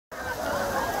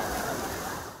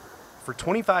For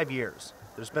 25 years,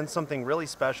 there's been something really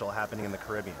special happening in the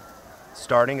Caribbean.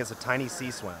 Starting as a tiny sea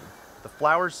swim, the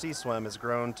Flowers Sea Swim has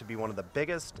grown to be one of the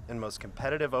biggest and most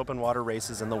competitive open water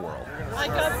races in the world. I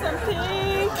got some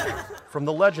pink! From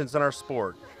the legends in our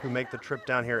sport who make the trip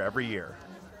down here every year,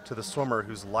 to the swimmer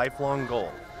whose lifelong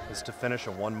goal is to finish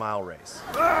a 1-mile race.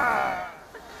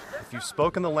 If you've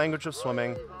spoken the language of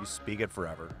swimming, you speak it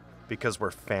forever, because we're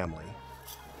family.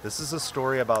 This is a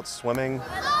story about swimming,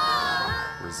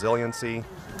 resiliency,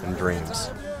 and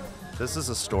dreams. This is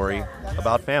a story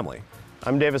about family.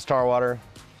 I'm Davis Tarwater,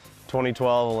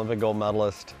 2012 Olympic gold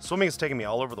medalist. Swimming has taken me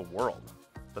all over the world,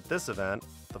 but this event,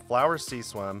 the Flowers Sea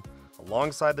Swim,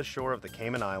 alongside the shore of the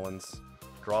Cayman Islands,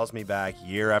 draws me back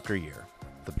year after year.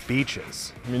 The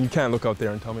beaches. I mean, you can't look out there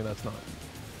and tell me that's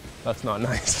not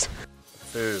nice.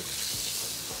 Food.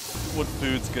 What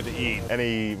food's good to eat?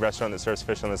 Any restaurant that serves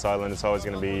fish on this island, it's always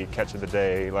going to be catch of the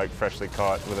day, like freshly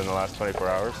caught within the last 24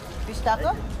 hours. Fish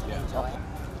taco? Yeah.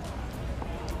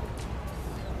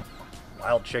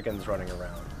 Wild chickens running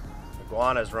around.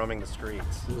 Iguanas roaming the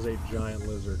streets. There's a giant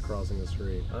lizard crossing the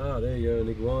street. Ah, there you go, an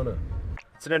iguana.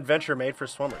 It's an adventure made for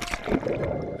swimmers.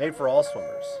 Made for all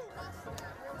swimmers.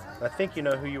 I think you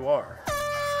know who you are.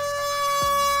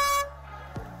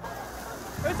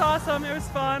 It was awesome, it was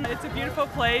fun, it's a beautiful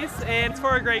place, and it's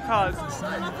for a great cause. It's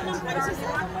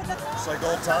like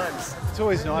old times. It's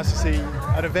always nice to see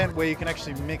an event where you can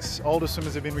actually mix older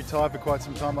swimmers who've been retired for quite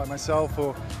some time like myself,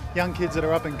 or young kids that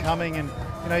are up and coming, and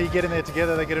you know, you get in there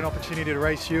together, they get an opportunity to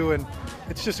race you, and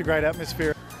it's just a great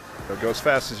atmosphere. Go as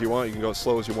fast as you want, you can go as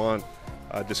slow as you want.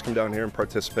 Just come down here and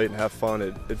participate and have fun.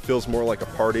 It feels more like a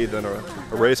party than a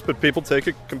race, but people take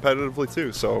it competitively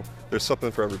too, so there's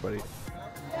something for everybody.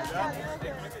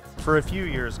 For a few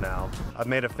years now, I've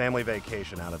made a family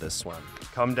vacation out of this swim.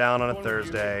 Come down on a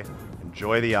Thursday,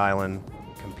 enjoy the island,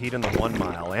 compete in the 1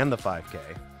 mile and the 5K.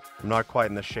 I'm not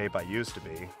quite in the shape I used to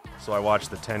be, so I watch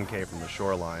the 10K from the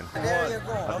shoreline.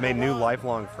 I've made new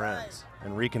lifelong friends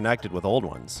and reconnected with old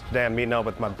ones. Today I'm meeting up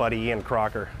with my buddy Ian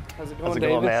Crocker. How's it How's going, it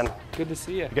going, Davis? man? Good to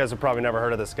see you. You guys have probably never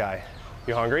heard of this guy.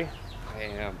 You hungry? I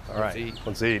am. All right,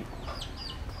 let's eat.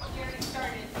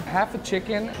 Half a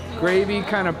chicken, gravy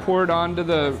kind of poured onto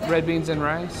the red beans and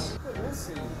rice.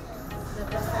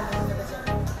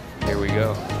 Here we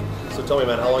go. So tell me,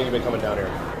 man, how long have you been coming down here?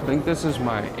 I think this is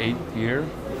my 8th year.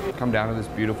 Come down to this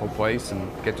beautiful place and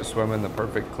get to swim in the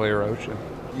perfect clear ocean.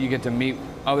 You get to meet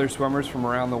other swimmers from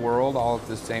around the world all at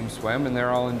the same swim, and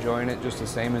they're all enjoying it just the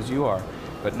same as you are.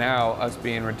 But now, us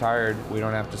being retired, we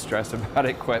don't have to stress about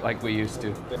it quite like we used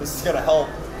to. This is gonna help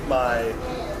my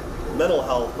mental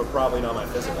health, but probably not my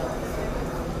physical.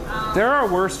 There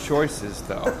are worse choices,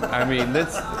 though. I mean,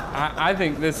 I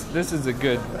think this is a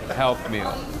good health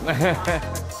meal.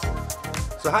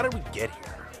 So how did we get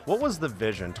here? What was the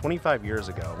vision 25 years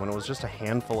ago when it was just a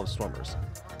handful of swimmers?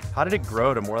 How did it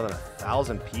grow to more than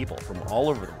 1,000 people from all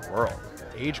over the world?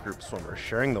 Age group swimmers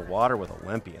sharing the water with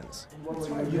Olympians.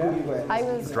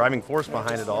 The driving force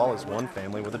behind it all is one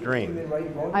family with a dream.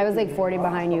 I was like 40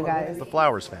 behind you guys. The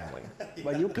Flowers family,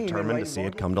 determined to see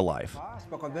it come to life.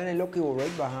 Because when I look, you were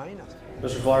right behind us.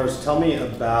 Mr. Flowers, tell me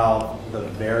about the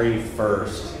very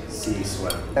first sea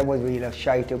swim. I was really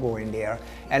shy to go in there.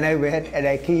 And I went and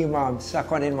I came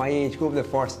second in my age group the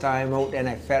first time out, and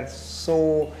I felt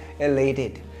so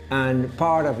elated. And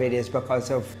part of it is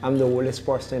because I'm the oldest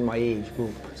person in my age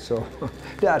group, so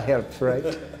that helps, right?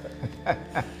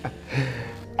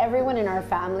 Everyone in our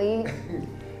family,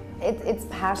 it's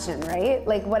passion, right?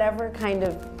 Like whatever kind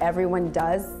of everyone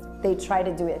does, they try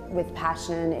to do it with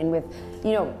passion and with,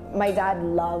 you know, my dad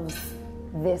loves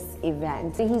this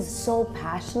event. He's so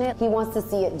passionate, he wants to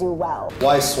see it do well.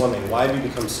 Why swimming? Why have you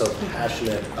become so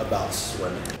passionate about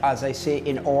swimming? As I say,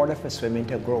 in order for swimming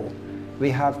to grow,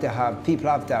 people have to have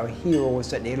heroes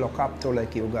that they look up to,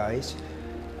 like you guys,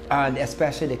 and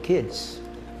especially the kids.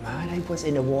 Man, I was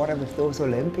in the water with those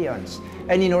Olympians.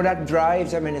 And you know, that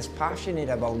drives them and is passionate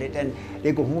about it, and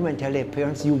they go home and tell their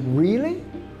parents, you really?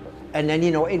 And then,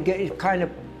 you know, it kind of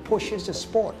pushes the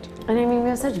sport. And I mean, we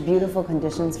have such beautiful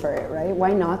conditions for it, right?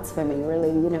 Why not swimming, really,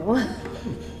 you know?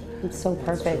 It's so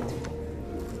perfect.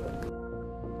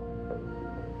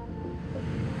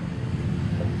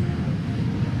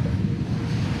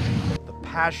 The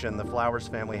passion the Flowers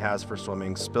family has for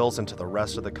swimming spills into the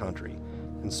rest of the country,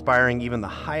 inspiring even the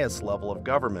highest level of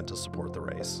government to support the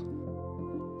race.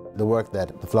 The work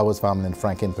that the Flowers family, and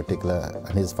Frank in particular,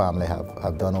 and his family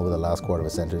have done over the last quarter of a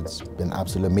century, it's been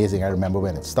absolutely amazing. I remember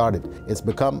when it started. It's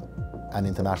become an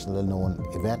internationally known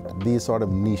event. These sort of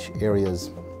niche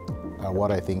areas are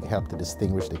what I think help to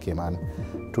distinguish the Cayman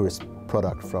tourist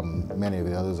product from many of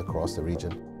the others across the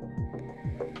region.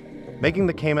 Making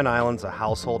the Cayman Islands a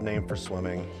household name for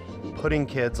swimming, putting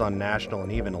kids on national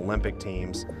and even Olympic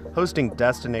teams, hosting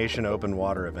destination open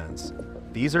water events.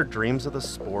 These are dreams of the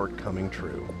sport coming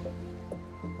true.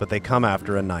 But they come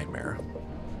after a nightmare.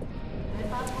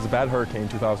 It was a bad hurricane,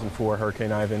 2004,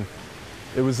 Hurricane Ivan.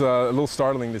 It was a little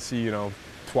startling to see,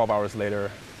 12 hours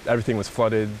later, everything was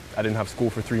flooded. I didn't have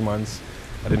school for 3 months.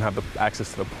 I didn't have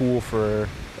access to the pool for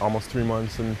almost 3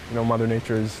 months. And, Mother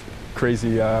Nature is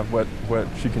crazy what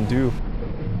she can do.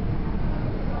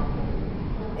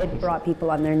 It brought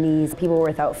people on their knees. People were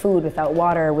without food, without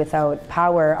water, without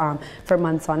power for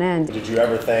months on end. Did you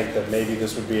ever think that maybe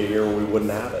this would be a year where we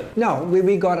wouldn't have it? No,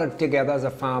 we got it together as a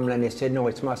family and they said, no,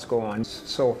 it must go on.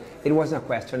 So it wasn't a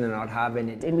question of not having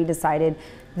it. And we decided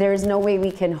there is no way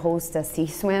we can host a sea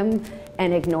swim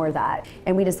and ignore that.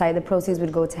 And we decided the proceeds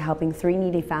would go to helping 3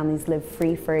 needy families live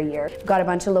free for a year. Got a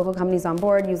bunch of local companies on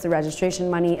board, used the registration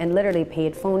money, and literally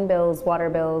paid phone bills,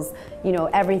 water bills,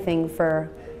 everything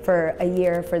for a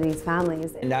year for these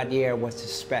families. And that year was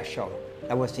special.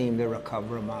 That was the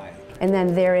Recover Mile. And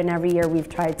then therein every year we've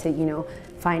tried to,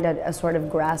 find a sort of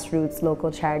grassroots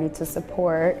local charity to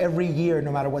support. Every year,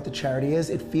 no matter what the charity is,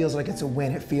 it feels like it's a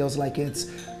win. It feels like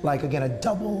it's, again, a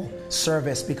double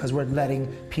service because we're letting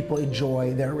people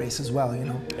enjoy their race as well,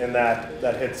 And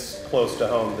that hits close to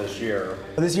home this year.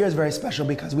 This year is very special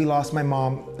because we lost my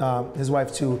mom, his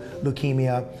wife, to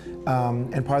leukemia.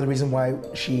 And part of the reason why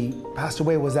she passed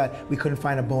away was that we couldn't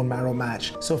find a bone marrow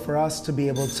match. So for us to be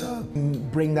able to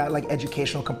bring that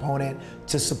educational component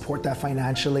to support that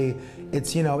financially,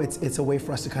 it's a way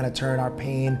for us to kind of turn our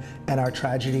pain and our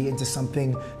tragedy into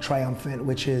something triumphant,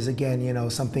 which is again,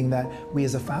 something that we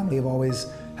as a family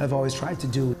have always tried to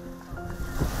do.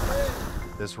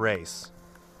 This race,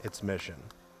 its mission,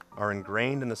 are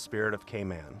ingrained in the spirit of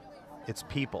Cayman, its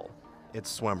people, its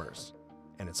swimmers,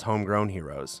 and its homegrown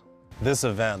heroes. This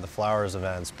event, the Flowers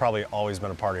event, has probably always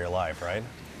been a part of your life, right?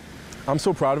 I'm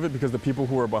so proud of it because the people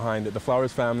who are behind it, the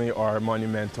Flowers family, are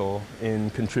monumental in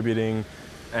contributing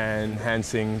and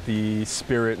enhancing the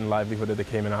spirit and livelihood of the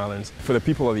Cayman Islands. For the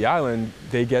people of the island,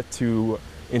 they get to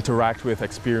interact with,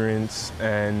 experience,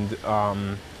 and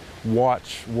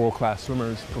watch world-class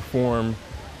swimmers perform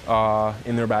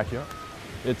in their backyard.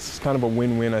 It's kind of a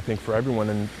win-win, I think, for everyone,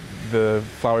 and the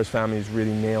Flowers family has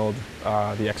really nailed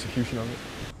the execution of it.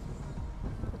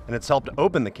 And it's helped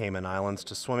open the Cayman Islands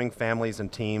to swimming families and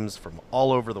teams from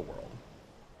all over the world.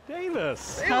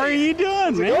 Davis, how are you doing,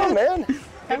 How's it going, man?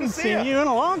 Haven't seen you in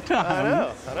a long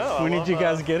time. I know. When did you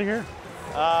guys get here?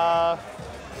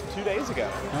 2 days ago.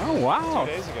 Oh, wow.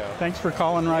 2 days ago. Thanks for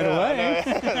calling right away.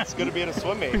 It's good to be at a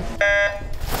swim meet.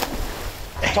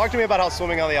 Talk to me about how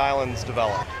swimming on the islands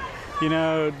developed.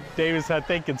 Davis, I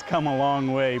think it's come a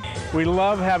long way. We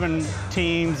love having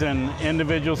teams and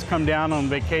individuals come down on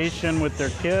vacation with their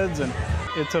kids, and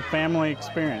it's a family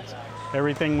experience.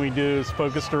 Everything we do is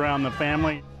focused around the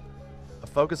family. A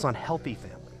focus on healthy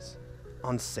families,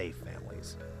 on safe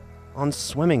families, on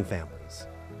swimming families.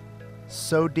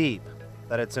 So deep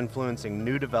that it's influencing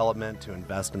new development to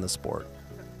invest in the sport.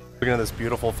 Looking at this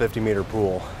beautiful 50-meter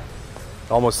pool,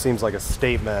 it almost seems like a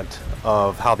statement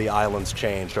of how the island's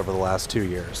changed over the last 2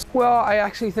 years. Well, I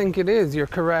actually think it is. You're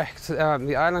correct.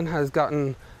 The island has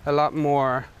gotten a lot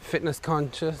more fitness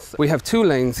conscious. We have 2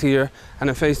 lanes here, and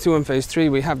in phase 2 and phase 3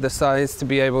 we have the size to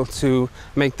be able to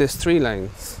make this 3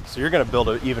 lanes. So you're going to build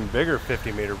an even bigger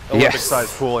 50-meter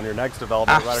Olympic-sized pool in your next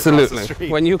development. Absolutely. Right across the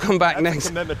street. When you come back That's a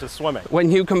commitment to swimming.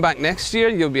 When you come back next year,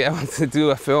 you'll be able to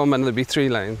do a film and there'll be 3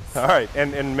 lanes. All right,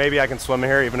 and maybe I can swim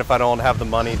here even if I don't have the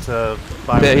money to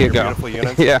buy there you your go. beautiful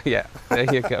units. Yeah,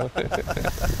 there you go.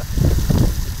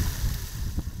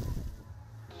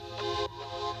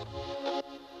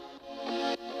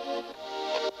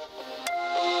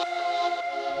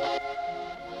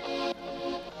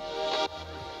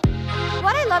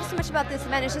 What I love so much about this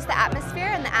event is just the atmosphere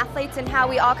and the athletes and how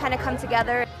we all kind of come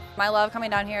together. I love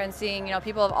coming down here and seeing,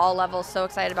 people of all levels so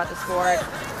excited about the sport.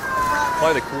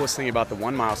 Probably the coolest thing about the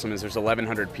 1 mile swim is there's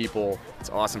 1,100 people. It's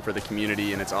awesome for the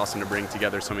community, and it's awesome to bring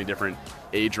together so many different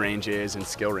age ranges and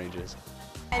skill ranges.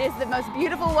 It is the most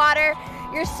beautiful water.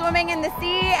 You're swimming in the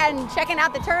sea and checking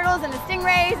out the turtles and the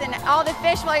stingrays and all the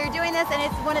fish while you're doing this, and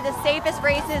it's one of the safest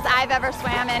races I've ever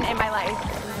swam in my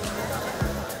life.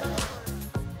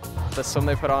 The swim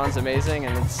they put on is amazing,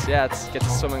 and it's get to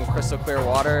swim in crystal clear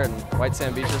water and white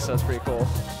sand beaches, so it's pretty cool.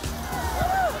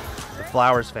 The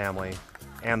Flowers family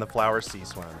and the Flowers Sea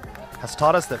Swim has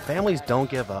taught us that families don't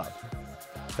give up.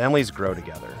 Families grow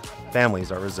together.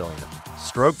 Families are resilient.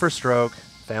 Stroke for stroke,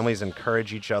 families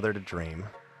encourage each other to dream.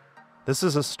 This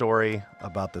is a story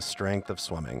about the strength of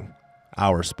swimming,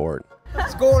 our sport.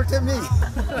 Score to me.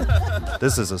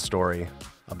 This is a story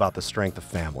about the strength of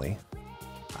family,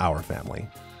 our family.